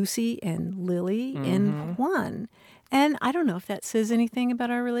and Lucy and Lily and Juan. And I don't know if that says anything about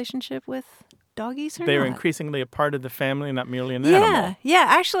our relationship with doggies or They're not. increasingly a part of the family, not merely an animal. Yeah.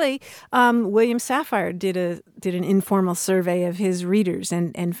 Actually, William Safire did an informal survey of his readers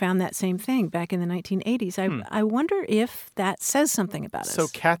and found that same thing back in the 1980s. I wonder if that says something about us. So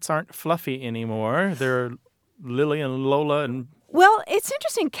cats aren't fluffy anymore. They're Lily and Lola and... Well, it's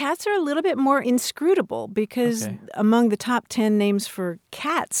interesting. Cats are a little bit more inscrutable because among the top 10 names for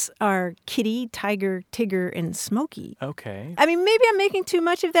cats are Kitty, Tiger, Tigger, and Smokey. Okay. I mean, maybe I'm making too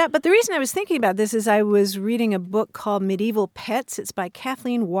much of that, but the reason I was thinking about this is I was reading a book called Medieval Pets. It's by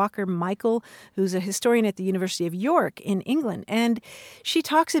Kathleen Walker Michael, who's a historian at the University of York in England. And she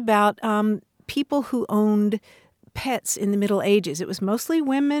talks about people who owned pets in the Middle Ages. It was mostly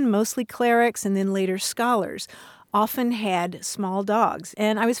women, mostly clerics, and then later scholars. Often had small dogs.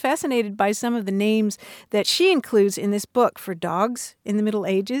 And I was fascinated by some of the names that she includes in this book for dogs in the Middle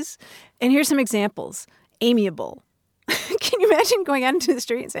Ages. And here's some examples. Amiable. Can you imagine going out into the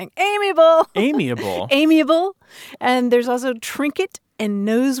street and saying, Amiable? Amiable? Amiable. And there's also Trinket and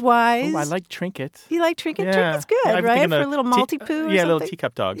Nosewise. Oh, I like Trinket. You like Trinket? Yeah. Trinket's good, Yeah, I was right? thinking For a of little Maltipoo or something? Yeah, a little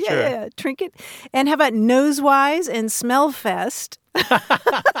teacup dog, sure. Yeah, Trinket. And how about Nosewise and Smellfest?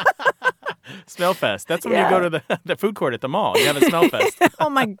 Smellfest. That's when you go to the food court at the mall. You have a Smellfest. Oh,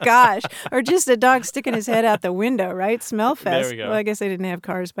 my gosh. Or just a dog sticking his head out the window, right? Smellfest. There we go. Well, I guess they didn't have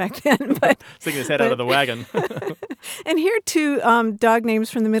cars back then. But Sticking his head out of the wagon. And here are two dog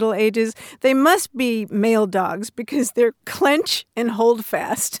names from the Middle Ages. They must be male dogs because they're Clench and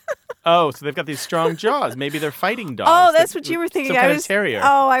Holdfast. Oh, so they've got these strong jaws. Maybe they're fighting dogs. Oh, that's what you were thinking. Some kind of terrier.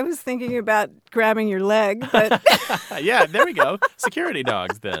 Oh, I was thinking about grabbing your leg. But Yeah, there we go. Security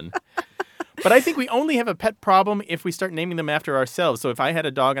dogs then. But I think we only have a pet problem if we start naming them after ourselves. So if I had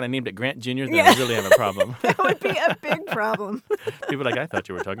a dog and I named it Grant Jr., then I really have a problem. that would be a big problem. People are like, I thought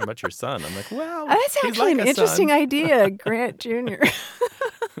you were talking about your son. I'm like, well, That's he's actually like an a interesting son. idea, Grant Jr.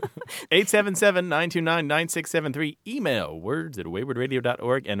 877-929-9673. Email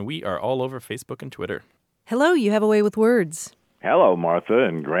words@waywardradio.org. And we are all over Facebook and Twitter. Hello, you have a way with words. Hello, Martha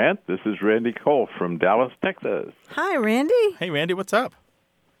and Grant. This is Randy Cole from Dallas, Texas. Hi, Randy. Hey, Randy, what's up?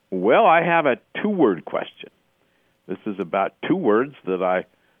 Well, I have a two-word question. This is about two words that I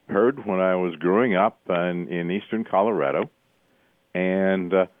heard when I was growing up in eastern Colorado.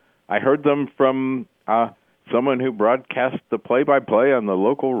 And I heard them from someone who broadcast the play-by-play on the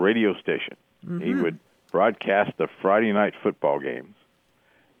local radio station. Mm-hmm. He would broadcast the Friday night football games.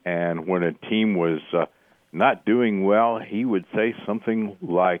 And when a team was not doing well, he would say something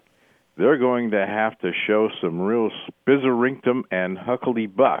like, they're going to have to show some real spizzerinctum and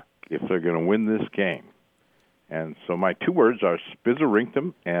huckledybuck if they're going to win this game. And so my two words are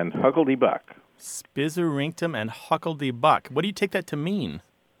spizzerinctum and huckledybuck. Spizzerinctum and huckledybuck. What do you take that to mean?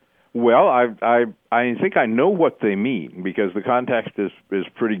 Well, I think I know what they mean because the context is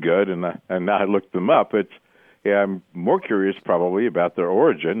pretty good, and I looked them up. I'm more curious probably about their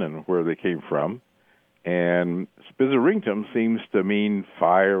origin and where they came from. And spizzerinctum seems to mean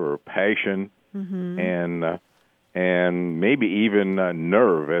fire or passion, and maybe even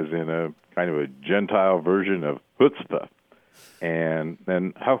nerve, as in a kind of a Gentile version of chutzpah. And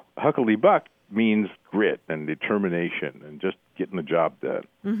then huckledybuck means grit and determination and just getting the job done.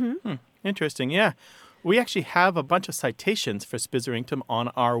 Mm-hmm. Interesting, yeah. We actually have a bunch of citations for spizzerinctum on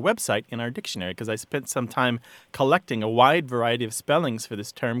our website in our dictionary because I spent some time collecting a wide variety of spellings for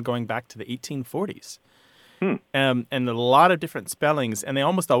this term going back to the 1840s. And a lot of different spellings, and they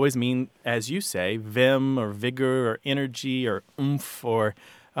almost always mean, as you say, vim or vigor or energy or oomph or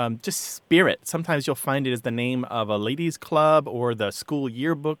just spirit. Sometimes you'll find it as the name of a ladies' club or the school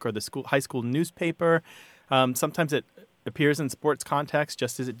yearbook or the high school newspaper. Sometimes it appears in sports context,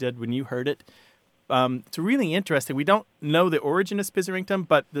 just as it did when you heard it. It's really interesting. We don't know the origin of Spizzerington,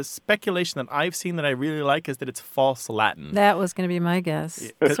 but the speculation that I've seen that I really like is that it's false Latin. That was going to be my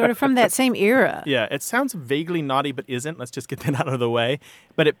guess. Sort of from that same era. Yeah, it sounds vaguely naughty, but isn't. Let's just get that out of the way.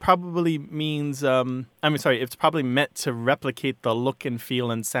 But it probably means, it's probably meant to replicate the look and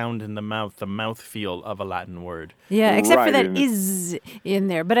feel and sound in the mouth feel of a Latin word. Yeah, except for Right, that is in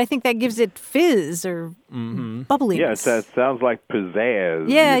there. But I think that gives it fizz or bubbliness. Yes, that sounds like pizzazz.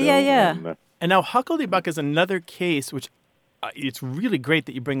 Yeah, you know, yeah. And now Huckledybuck is another case, which it's really great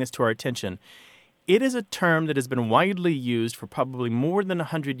that you bring this to our attention. It is a term that has been widely used for probably more than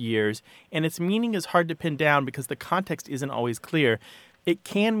 100 years, and its meaning is hard to pin down because the context isn't always clear. It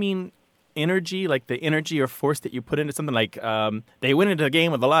can mean energy, like the energy or force that you put into something, like they went into the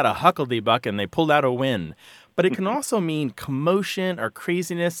game with a lot of Huckledybuck and they pulled out a win. But it can also mean commotion or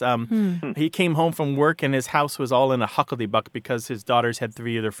craziness. He came home from work and his house was all in a Huckledybuck because his daughters had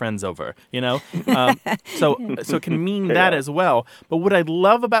 3 of their friends over, so it can mean that as well. But what I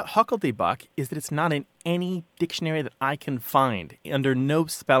love about Huckledybuck is that it's not in any dictionary that I can find, under no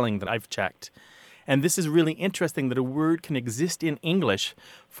spelling that I've checked. And this is really interesting that a word can exist in English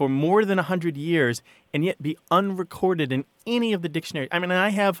for more than 100 years and yet be unrecorded in any of the dictionaries. I mean, I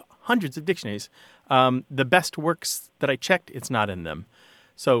have hundreds of dictionaries. The best works that I checked, it's not in them.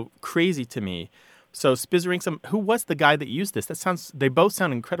 So crazy to me. So Spizzerington, who was the guy that used this? They both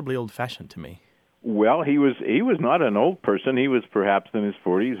sound incredibly old-fashioned to me. Well, he was not an old person. He was perhaps in his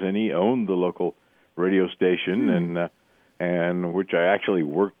 40s, and he owned the local radio station, and which I actually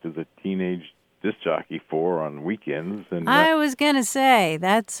worked as a teenage disc jockey for on weekends. And I was going to say,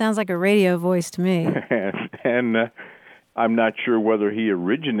 that sounds like a radio voice to me. and I'm not sure whether he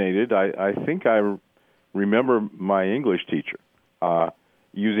originated. I think I remember my English teacher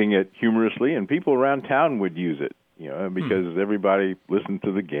using it humorously, and people around town would use it, because everybody listened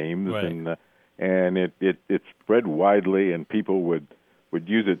to the games, right. and it spread widely, and people would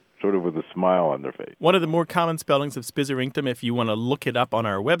use it sort of with a smile on their face. One of the more common spellings of Spizzerington, if you want to look it up on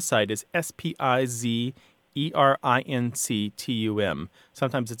our website, is Spizerinctum.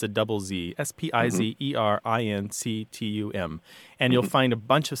 Sometimes it's a double Z. Spizerinctum. And you'll find a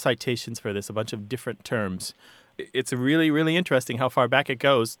bunch of citations for this, a bunch of different terms. It's really, really interesting how far back it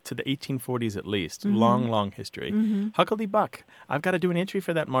goes, to the 1840s at least. Long, long history. Huckledybuck. I've got to do an entry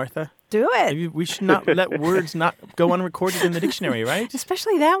for that, Martha. Do it. Maybe we should not let words not go unrecorded in the dictionary, right?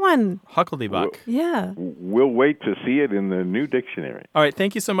 Especially that one. Huckledybuck. Yeah. We'll wait to see it in the new dictionary. All right.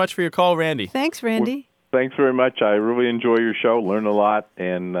 Thank you so much for your call, Randy. Thanks, Randy. Thanks very much. I really enjoy your show, learn a lot,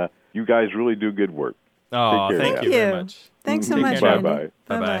 and you guys really do good work. Oh, thank you very much. Thanks so Take much, care. Randy.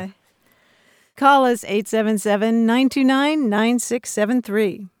 Bye-bye. Bye-bye. Call us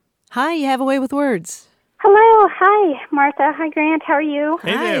 877-929-9673. Hi, you have a way with words. Hello. Hi, Martha. Hi, Grant. How are you?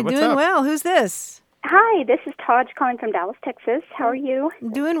 Hey Hi, there, what's doing up? well. Who's this? Hi, this is Taj calling from Dallas, Texas. How are you?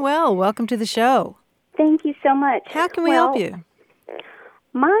 Doing well. Welcome to the show. Thank you so much. How can we help you?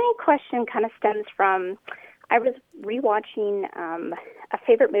 My question kind of stems from, I was rewatching a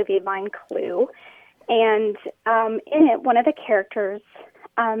favorite movie of mine, Clue, and in it, one of the characters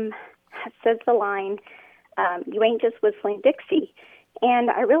says the line, "You ain't just whistling Dixie." And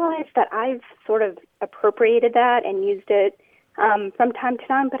I realized that I've sort of appropriated that and used it from time to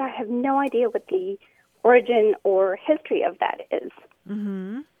time, but I have no idea what the origin or history of that is.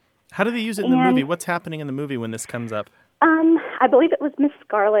 How do they use it in the movie? What's happening in the movie when this comes up? I believe it was Miss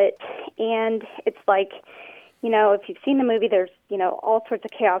Scarlet, and it's like, if you've seen the movie, there's, all sorts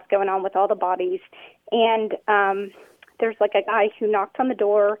of chaos going on with all the bodies, and there's like a guy who knocks on the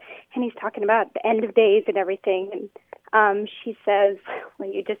door, and he's talking about the end of days and everything, and she says, "Well,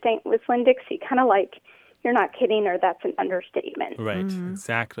 you just ain't whistling Dixie," kind of like, "You're not kidding," or "That's an understatement." Right,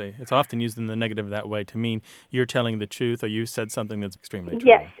 exactly. It's often used in the negative that way to mean you're telling the truth or you said something that's extremely true.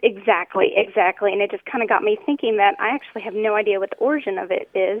 Yes, exactly. And it just kind of got me thinking that I actually have no idea what the origin of it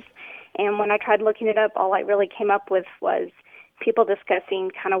is. And when I tried looking it up, all I really came up with was people discussing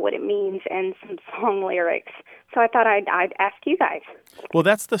kind of what it means and some song lyrics. So I thought I'd ask you guys. Well,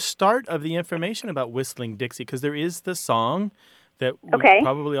 that's the start of the information about Whistling Dixie, because there is the song that we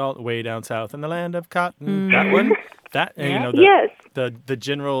probably all way down south in the land of cotton. That one, that yes. the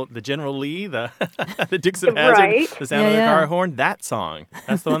General Lee, the the Dukes of Hazzard, the sound of the car horn. That song,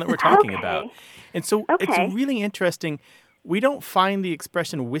 that's the one that we're talking about. And so it's really interesting. We don't find the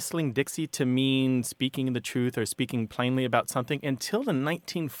expression whistling Dixie to mean speaking the truth or speaking plainly about something until the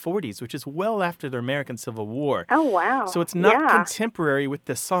 1940s, which is well after the American Civil War. Oh, wow. So it's not contemporary with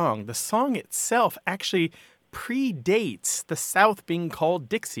the song. The song itself actually predates the South being called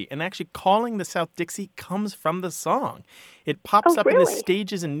Dixie. And actually calling the South Dixie comes from the song. It pops up in the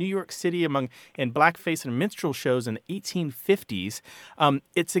stages in New York City in blackface and minstrel shows in the 1850s.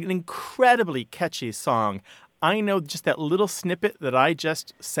 It's an incredibly catchy song. I know just that little snippet that I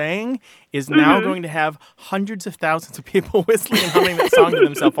just sang is now going to have hundreds of thousands of people whistling and humming that song to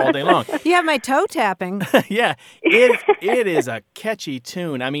themselves all day long. You have my toe tapping. Yeah, it is a catchy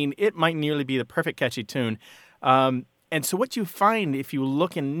tune. I mean, it might nearly be the perfect catchy tune. And so what you find if you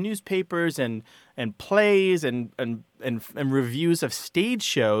look in newspapers and plays and reviews of stage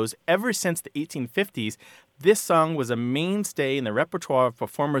shows ever since the 1850s, this song was a mainstay in the repertoire of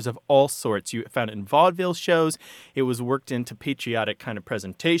performers of all sorts. You found it in vaudeville shows. It was worked into patriotic kind of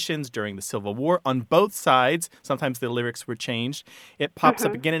presentations during the Civil War on both sides. Sometimes the lyrics were changed. It pops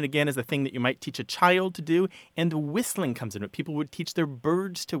up again and again as a thing that you might teach a child to do. And the whistling comes in it. People would teach their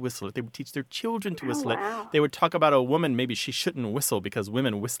birds to whistle it. They would teach their children to whistle it. They would talk about a woman, maybe she shouldn't whistle because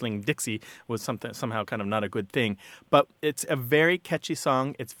women whistling Dixie was somehow kind of not a good thing. But it's a very catchy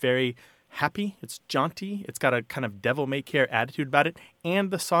song. It's very happy, it's jaunty, it's got a kind of devil-may-care attitude about it,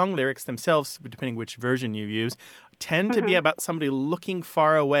 and the song lyrics themselves, depending which version you use, tend to be about somebody looking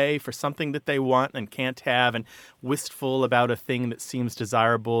far away for something that they want and can't have, and wistful about a thing that seems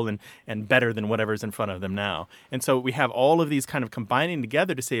desirable and better than whatever's in front of them now. And so we have all of these kind of combining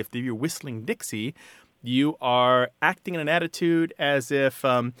together to say if you're whistling Dixie, you are acting in an attitude as if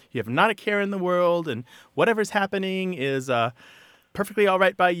you have not a care in the world, and whatever's happening is perfectly all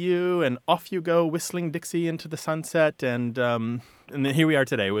right by you, and off you go whistling Dixie into the sunset, and then here we are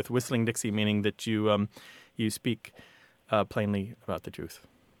today with whistling Dixie, meaning that you speak plainly about the truth.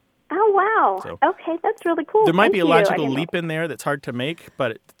 Oh, wow. So, okay, that's really cool. There might be a Thank you. logical leap in there that's hard to make,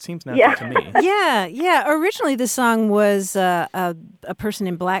 but it seems natural to me. Yeah. Originally, the song was a person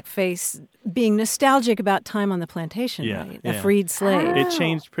in blackface being nostalgic about time on the plantation, right? A freed slave. It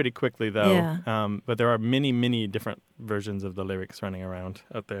changed pretty quickly, though. Yeah. But there are many, many different versions of the lyrics running around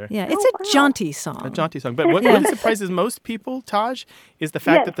out there. Yeah, it's a jaunty song. A jaunty song. But what really surprises most people, Taj, is the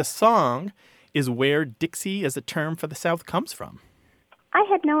fact that the song is where Dixie as a term for the South comes from. I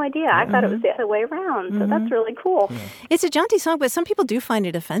had no idea. I thought it was the other way around. So that's really cool. Yeah. It's a jaunty song, but some people do find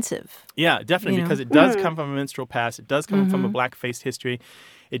it offensive. Yeah, definitely, because it does come from a minstrel past. It does come from a black-faced history.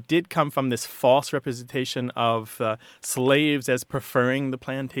 It did come from this false representation of slaves as preferring the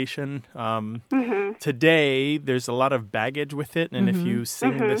plantation. Today, there's a lot of baggage with it, and if you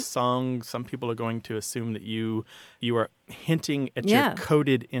sing this song, some people are going to assume that you are hinting at your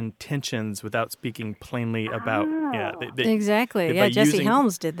coded intentions without speaking plainly about. Exactly. Jesse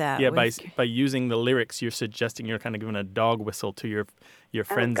Helms did that. Yeah, by using the lyrics, you're suggesting you're kind of giving a dog whistle to your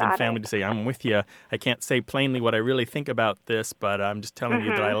friends and family to say, I'm with you. I can't say plainly what I really think about this, but I'm just telling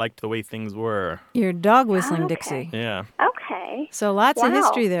you that I liked the way things were. You're dog whistling, Dixie. Yeah. Okay. So lots of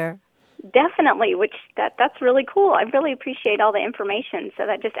history there. Definitely, which that's really cool. I really appreciate all the information. So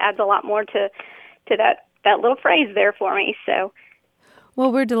that just adds a lot more to that little phrase there for me. So.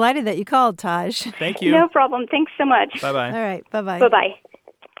 Well, we're delighted that you called, Taj. Thank you. No problem. Thanks so much. Bye-bye. All right. Bye-bye. Bye-bye.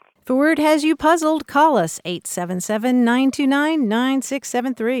 If a word has you puzzled, call us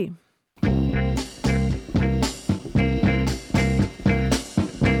 877-929-9673.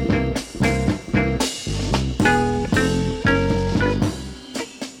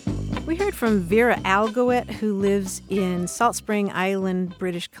 We heard from Vera Algoet, who lives in Salt Spring Island,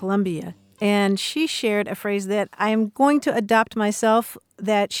 British Columbia. And she shared a phrase that I'm going to adopt myself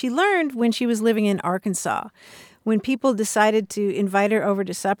that she learned when she was living in Arkansas. When people decided to invite her over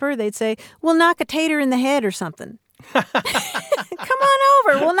to supper, they'd say, we'll knock a tater in the head or something. Come on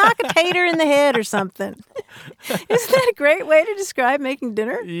over. We'll knock a tater in the head or something. Isn't that a great way to describe making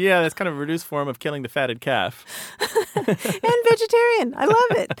dinner? Yeah, that's kind of a reduced form of killing the fatted calf. And vegetarian. I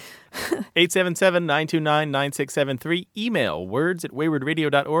love it. 877-929-9673. Email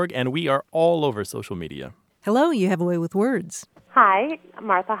words@waywardradio.org, and we are all over social media. Hello, you have a way with words. Hi,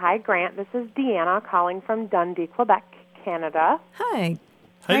 Martha. Hi, Grant. This is Deanna calling from Dundee, Quebec, Canada. Hi.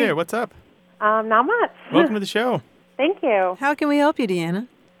 Hi there. What's up? Not much. Welcome to the show. Thank you. How can we help you, Deanna?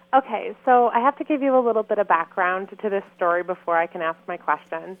 Okay, so I have to give you a little bit of background to this story before I can ask my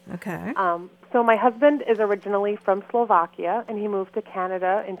question. Okay. So my husband is originally from Slovakia, and he moved to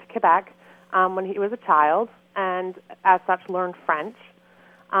Canada, into Quebec, when he was a child, and as such learned French.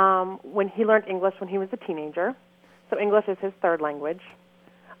 When he learned English when he was a teenager. So English is his third language.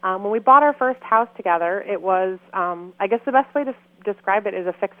 When we bought our first house together, it was, I guess the best way to describe it is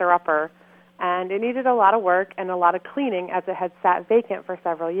a fixer-upper. And it needed a lot of work and a lot of cleaning as it had sat vacant for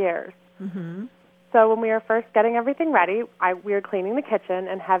several years. So when we were first getting everything ready, we were cleaning the kitchen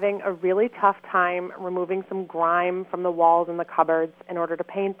and having a really tough time removing some grime from the walls and the cupboards in order to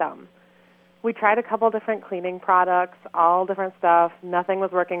paint them. We tried a couple different cleaning products, all different stuff. Nothing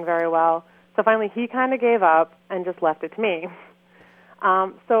was working very well. So finally he kind of gave up and just left it to me.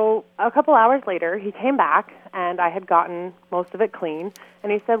 So a couple hours later, he came back, and I had gotten most of it clean.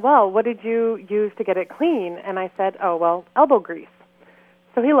 And he said, well, what did you use to get it clean? And I said, oh, well, elbow grease.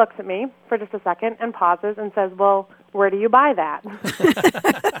 So he looks at me for just a second and pauses and says, well, where do you buy that?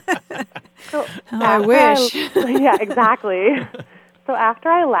 So I wish. Yeah, exactly. So after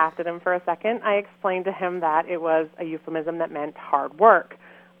I laughed at him for a second, I explained to him that it was a euphemism that meant hard work.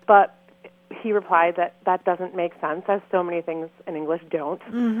 But he replied that that doesn't make sense, as so many things in English don't.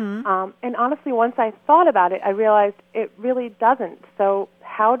 Mm-hmm. And honestly, once I thought about it, I realized it really doesn't. So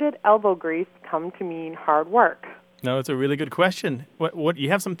how did elbow grease come to mean hard work? No, it's a really good question. What you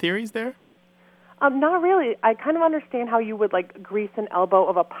have some theories there? Not really. I kind of understand how you would like grease an elbow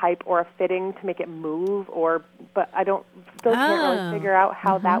of a pipe or a fitting to make it move, but I can't really figure out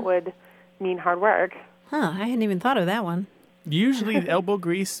how that would mean hard work. Huh, I hadn't even thought of that one. Usually elbow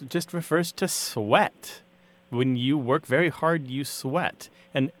grease just refers to sweat. When you work very hard, you sweat.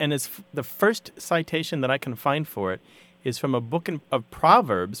 And it's the first citation that I can find for it is from a book of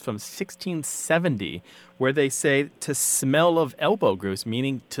Proverbs from 1670, where they say to smell of elbow grease,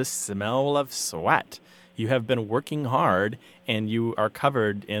 meaning to smell of sweat. You have been working hard, and you are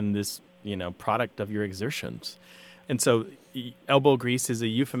covered in this, product of your exertions. And so elbow grease is a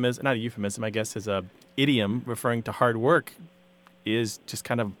euphemism, not a euphemism, I guess, is a idiom referring to hard work, is just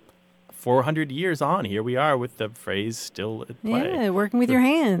kind of 400 years on. Here we are with the phrase still at play. Yeah, working with your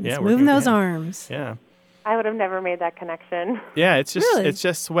hands, yeah, moving those arms. Yeah. I would have never made that connection. Yeah, it's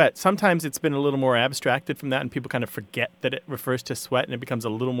just sweat. Sometimes it's been a little more abstracted from that, and people kind of forget that it refers to sweat, and it becomes a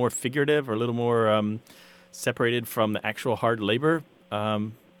little more figurative or a little more separated from the actual hard labor.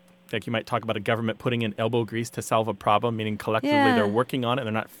 Like you might talk about a government putting in elbow grease to solve a problem, meaning collectively they're working on it,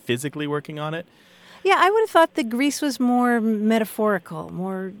 they're not physically working on it. Yeah, I would have thought the grease was more metaphorical,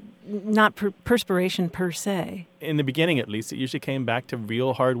 more not perspiration per se. In the beginning, at least, it usually came back to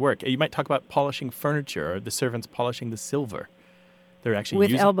real hard work. You might talk about polishing furniture or the servants polishing the silver. They're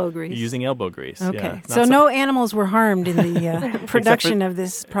actually elbow grease. Using elbow grease. Okay, yeah. so no animals were harmed in the production of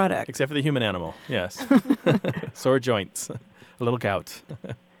this product. Except for the human animal, yes. Sore joints, a little gout.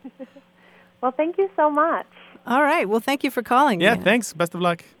 Well, thank you so much. All right, well, thank you for calling. Yeah, thanks. Best of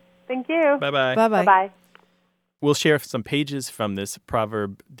luck. Thank you. Bye-bye. Bye-bye. Bye-bye. We'll share some pages from this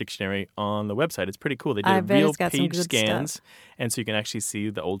proverb dictionary on the website. It's pretty cool. They did real page scans, and so you can actually see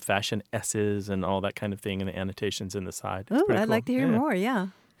the old-fashioned S's and all that kind of thing and the annotations in the side. Oh, I'd like to hear more, yeah.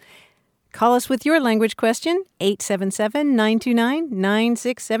 Call us with your language question,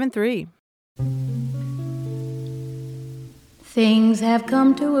 877-929-9673. Things have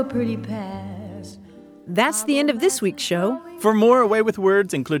come to a pretty pass. That's the end of this week's show. For more Away with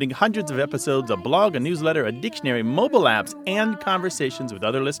Words, including hundreds of episodes, a blog, a newsletter, a dictionary, mobile apps, and conversations with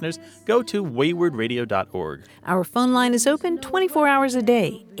other listeners, go to waywardradio.org. Our phone line is open 24 hours a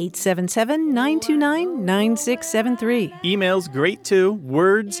day, 877-929-9673. Email's great too,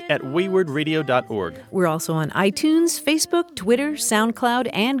 words@waywardradio.org. We're also on iTunes, Facebook, Twitter, SoundCloud,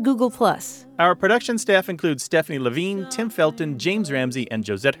 and Google+. Our production staff includes Stephanie Levine, Tim Felton, James Ramsey, and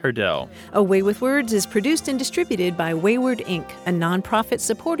Josette Hurdell. Away with Words is produced and distributed by Wayward Inc., a nonprofit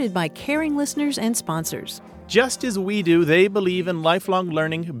supported by caring listeners and sponsors. Just as we do, they believe in lifelong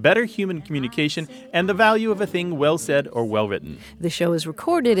learning, better human communication, and the value of a thing well said or well written. The show is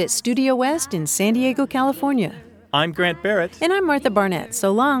recorded at Studio West in San Diego, California. I'm Grant Barrett. And I'm Martha Barnett.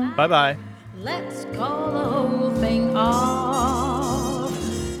 So long. Bye-bye. Let's call the whole thing off.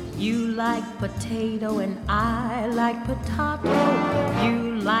 You like potato and I like potato.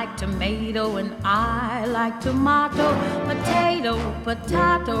 You like tomato and I like tomato. Potato,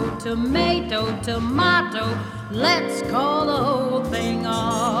 potato, tomato, tomato. Let's call the whole thing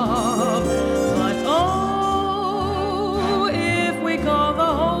off.